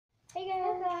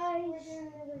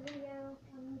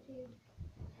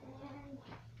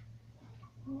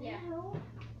Yeah. No.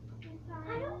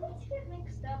 I always get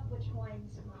mixed up which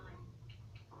one's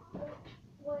mine.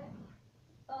 What?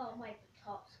 Oh, my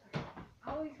top screen.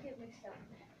 I always get mixed up.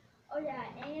 Oh yeah,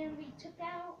 and we took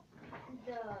out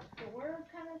the door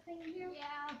kind of thing here.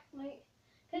 Yeah. Like,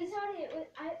 We thought it was.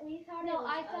 We thought it no, was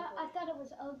I ugly. thought it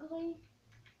was ugly.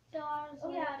 So I was Oh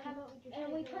like, yeah, how about we just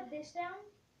and we take put it? this down,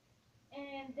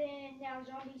 and then now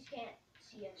zombies can't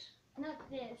see us. Not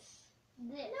this.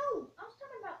 This. No, I was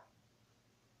talking about.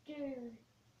 Dude.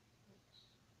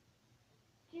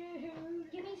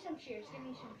 Dude. Give me some shears. Give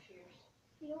me some shears.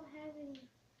 You don't have any.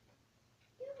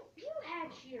 You had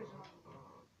shears on.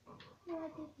 No, I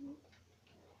didn't.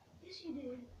 Yes, you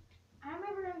did. I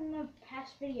remember in the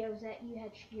past videos that you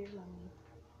had shears on you.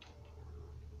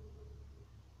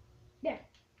 There.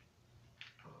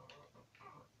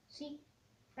 See?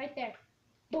 Right there.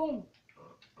 Boom.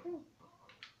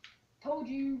 Told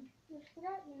you. Just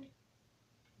forgot you.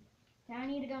 Now I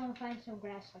need to go and find some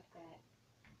grass like that.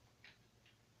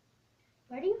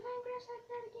 Where do you find grass like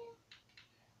that again?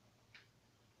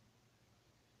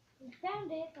 We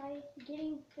found it by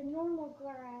getting the normal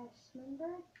grass,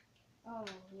 remember? Oh,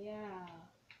 yeah.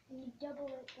 And you double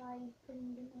it by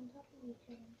putting them on top of each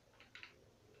other.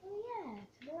 Oh, yeah,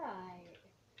 that's right.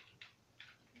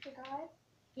 Forgot?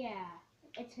 Yeah,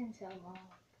 it's been so long.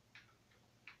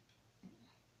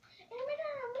 And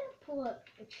I'm gonna pull up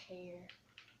a chair.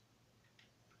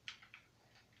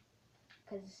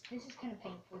 Because this is kind of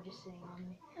painful just sitting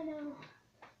on I know.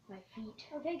 my feet.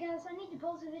 Okay, guys, I need to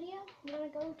pause the video. I'm gonna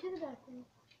go to the bathroom.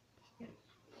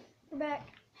 We're back.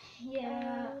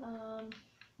 Yeah,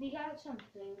 we got some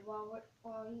food while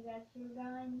you guys were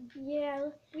gone. Yeah,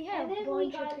 we had And a then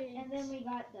bunch of pigs. and then we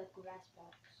got the grass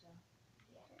back, so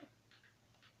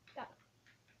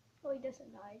Oh, he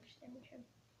doesn't die. Just damage him.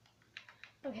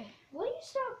 Okay. will you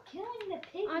stop killing the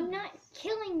pigs? I'm not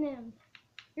killing them.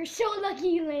 You're so lucky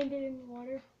you landed in the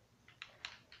water.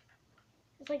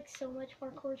 It's like so much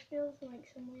parkour skills and like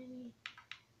so many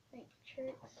like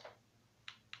tricks.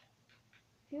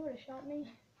 If you would have shot me,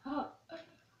 Oh,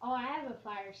 I have a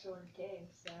fire sword too,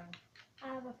 so.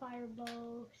 I have a fire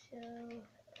bow, so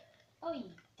Oh, you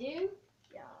do?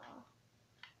 yeah.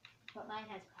 But mine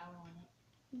has power on it.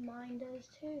 Mine does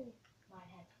too. Mine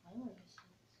has flame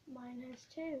resistance. Mine has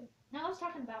too. No, I was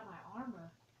talking about my armor.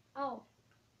 Oh.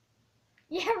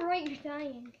 Yeah, right, you're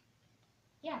dying.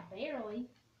 Yeah, barely.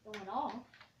 Going off.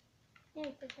 Yeah,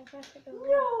 because how fast it goes.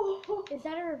 No! Is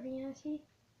that a ravine I see?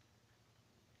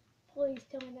 Please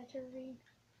tell me that's a ravine.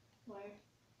 Where?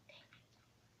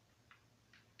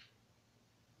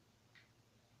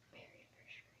 Very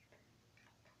first creeper.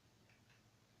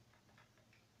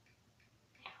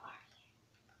 How are you?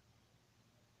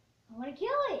 I want to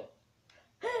kill it!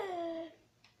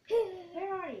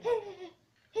 Where are you?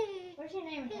 Where's your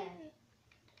name tag?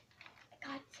 I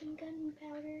got some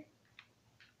gunpowder.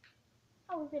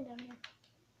 Oh, we've been down here.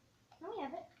 No, we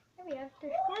haven't. There we have.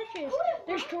 There's torches.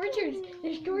 There's torches.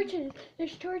 There's torches.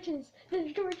 There's torches.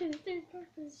 There's torches. There's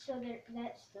torches. So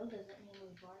that still doesn't mean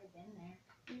we've already been there.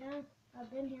 No,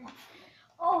 I've been here.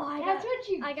 Oh, That's what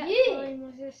you I got get. flame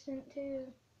resistant too.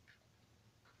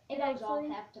 It Did I goes off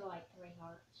flame? after like 3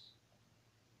 hearts.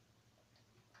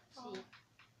 Oh. See?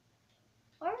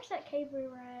 Where's that cave we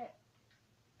were at?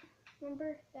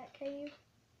 Remember that cave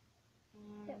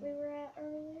that we were at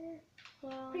earlier?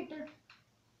 Well, Creeper.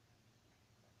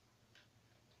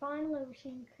 finally we're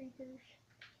seeing creepers.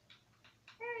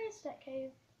 Where is that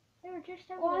cave? They were just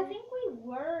over Well, there. I think we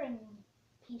were in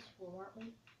peaceful, weren't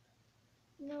we?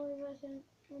 No, we wasn't.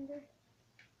 Remember?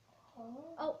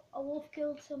 Oh. Oh, a wolf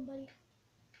killed somebody.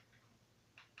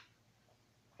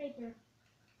 Creeper.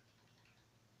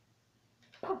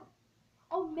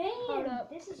 Oh man! Hold up.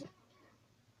 This is.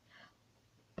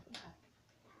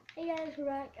 Hey guys, we're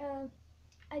back.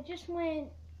 I just went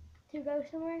to go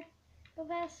somewhere real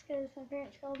fast because my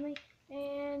parents called me,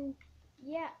 and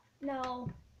yeah, no.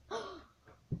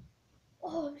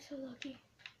 Oh, I'm so lucky.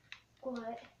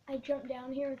 What? I jumped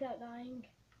down here without dying.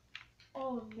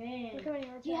 Oh man. Look how many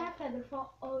hearts Do you I have feather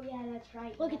fall? Oh yeah, that's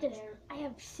right. Look at Right this. there. I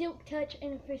have silk touch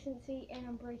and efficiency, and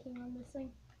I'm breaking on this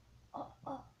thing.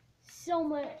 So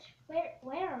much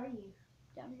Where are you?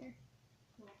 down here.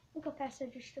 Where? Look how fast I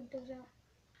just jumped those out.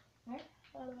 Where?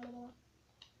 Down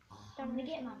I'm gonna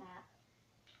here. get my map.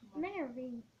 I'm in a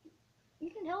ravine. You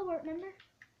can teleport, remember?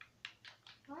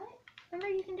 What? Remember,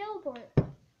 you can teleport.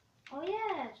 Oh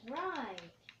yeah, that's right.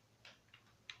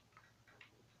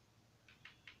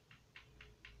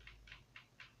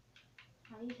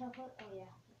 How do you teleport? Oh yeah.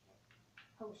 Okay.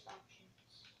 Post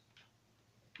options.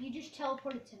 You just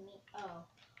teleported to me. Oh.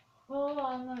 Oh,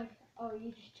 I'm like. Oh,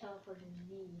 you just teleported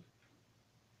to me.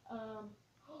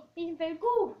 Eating food.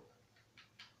 Gold!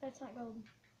 That's not gold.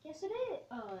 Yes, it is.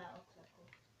 Oh, that looks like gold.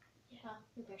 Yeah,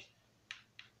 who cares?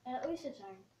 At least it's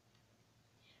iron.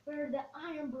 We're the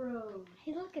Iron Bros.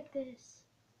 Hey, look at this.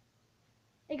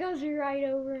 It goes right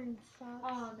over and stops.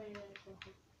 Oh, maybe that's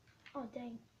something. Oh,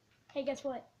 dang. Hey, guess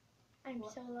what? I'm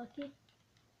What? so lucky.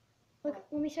 Look, What?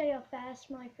 let me show you how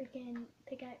fast my freaking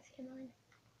pickaxe can mine.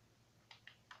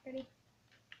 Ready?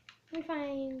 Let me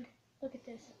find. Look at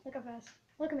this. Look how fast.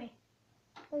 Look at me.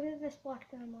 Look at this block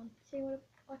that I'm on. See what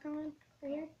block I'm on?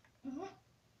 Right here?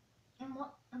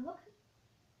 I'm looking.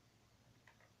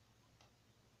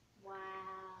 Wow.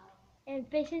 And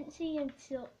efficiency and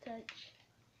silk touch.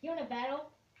 You want a battle?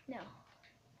 No.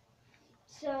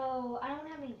 So, I don't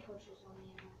have any torches on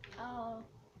me. Oh,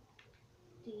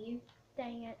 Do you?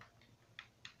 dang it.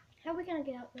 How are we gonna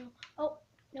get out though? Oh,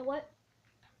 you know what?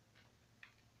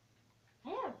 I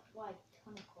have like a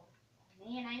ton of coal.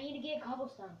 Man, I need to get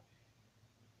cobblestone.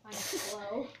 I'm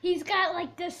slow. He's got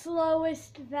like the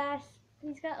slowest fast.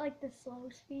 He's got like the slow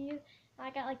speed. I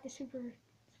got like the super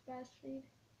fast speed.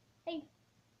 Hey.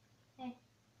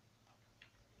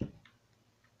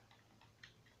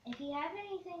 If you have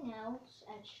anything else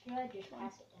extra, just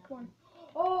pass it down. Come on.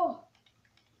 Oh!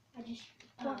 I just,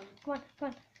 Come on, come on, come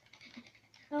on.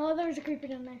 Oh, there's a creeper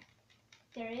down there.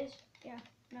 there is?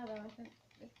 No, there wasn't.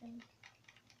 Just kidding.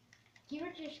 You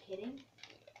were just kidding?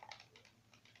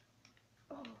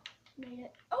 Oh, made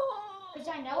it. Oh! Because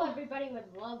I know everybody would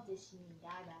love to see me die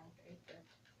by a creeper.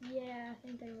 Yeah, I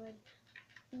think they would.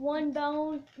 One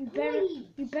bone. Please!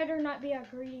 You better not be a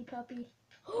greedy puppy.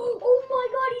 Oh my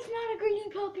god, he's not a greedy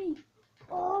puppy.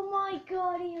 Oh my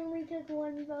god, he only took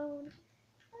one bone.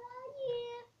 Oh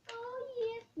yeah, oh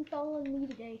yeah. He's following me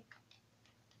today.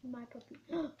 My puppy.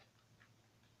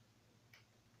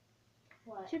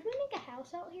 What? Should we make a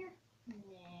house out here?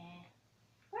 Nah.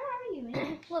 Where are you,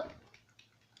 man? Look.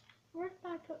 Where did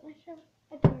I put my shovel?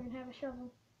 I don't even have a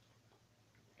shovel.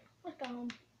 Let's go home.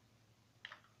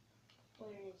 Where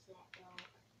is that dog?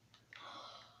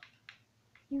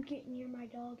 You get near my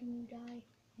dog and you die.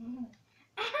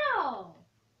 Ow!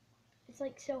 It's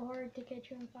like so hard to catch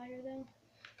you on fire though.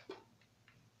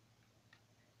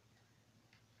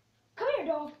 Come here,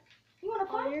 dog. You want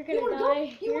to Oh, fight? you're You gonna wanna die.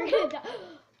 Go? You You're wanna gonna go? die.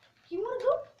 You want to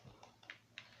go?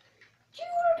 You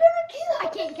are gonna kill I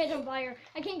can't catch on fire.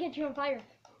 I can't catch you on fire.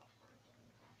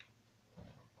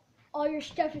 All your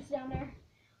stuff is down there.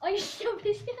 All your stuff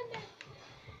is down there.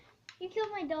 You killed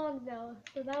my dog though,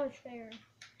 so that was fair.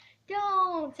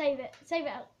 Don't save it. Save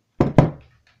it.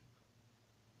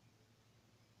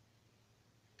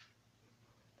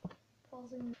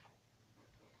 Pausing.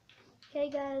 Okay,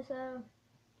 guys.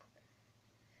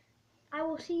 I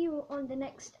will see you on the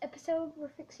next episode we're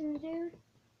fixing to do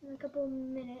in a couple of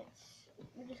minutes.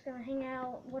 We're just gonna hang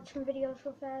out, watch some videos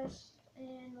real fast,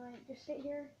 and like just sit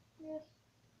here. Yes.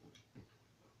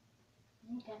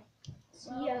 Okay.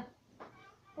 See ya.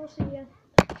 We'll see ya.